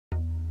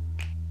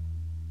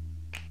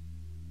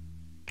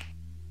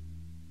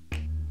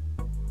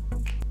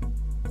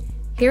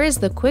Here is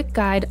the quick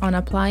guide on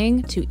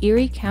applying to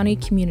Erie County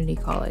Community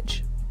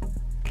College.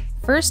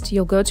 First,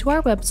 you'll go to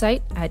our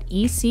website at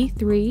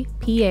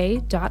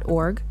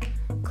ec3pa.org.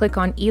 Click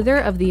on either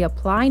of the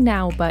Apply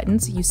Now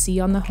buttons you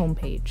see on the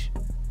homepage.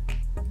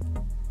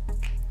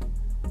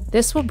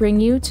 This will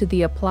bring you to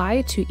the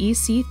Apply to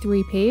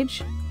EC3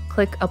 page.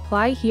 Click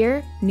Apply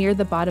here near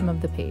the bottom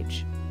of the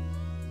page.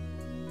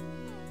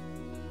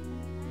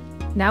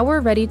 Now we're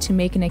ready to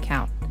make an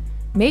account.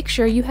 Make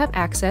sure you have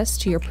access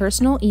to your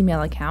personal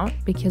email account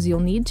because you'll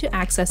need to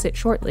access it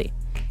shortly.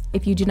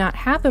 If you do not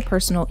have a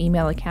personal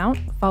email account,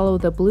 follow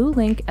the blue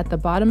link at the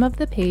bottom of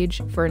the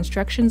page for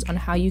instructions on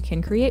how you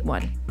can create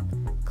one.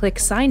 Click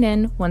Sign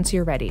In once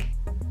you're ready.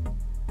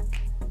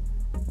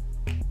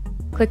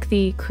 Click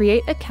the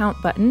Create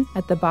Account button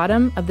at the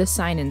bottom of the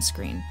sign-in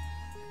screen.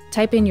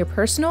 Type in your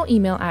personal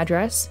email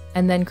address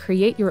and then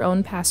create your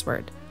own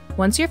password.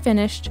 Once you're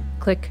finished,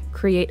 click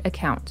Create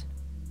Account.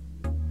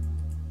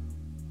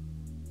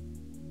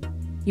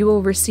 You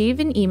will receive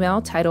an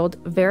email titled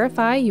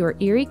Verify Your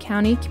Erie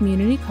County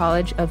Community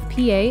College of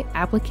PA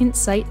Applicant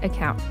Site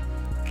Account.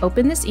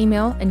 Open this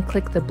email and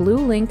click the blue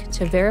link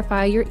to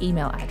verify your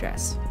email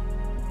address.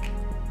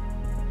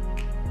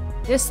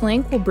 This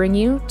link will bring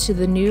you to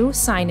the new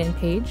sign-in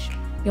page.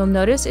 You'll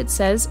notice it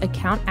says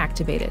Account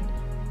Activated.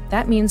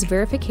 That means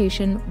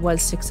verification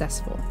was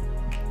successful.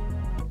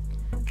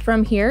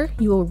 From here,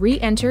 you will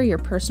re-enter your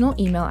personal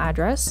email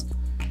address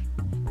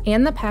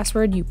and the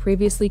password you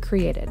previously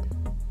created.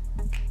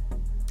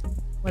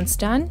 Once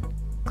done,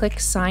 click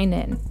Sign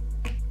In.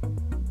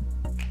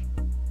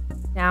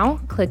 Now,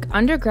 click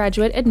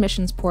Undergraduate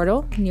Admissions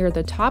Portal near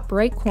the top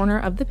right corner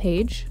of the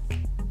page.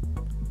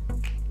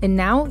 And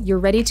now you're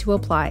ready to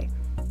apply.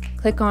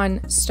 Click on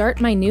Start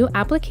My New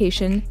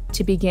Application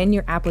to begin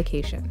your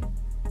application.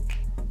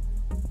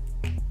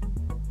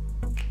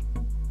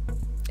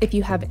 If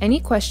you have any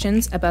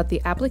questions about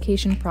the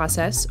application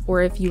process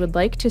or if you would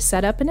like to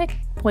set up an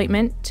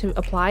appointment to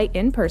apply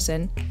in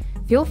person,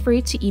 feel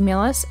free to email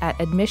us at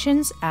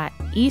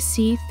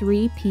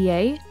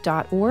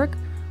admissions@ec3pa.org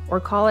or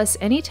call us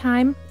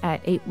anytime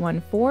at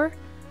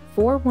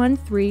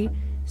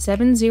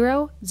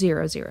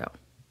 814-413-7000.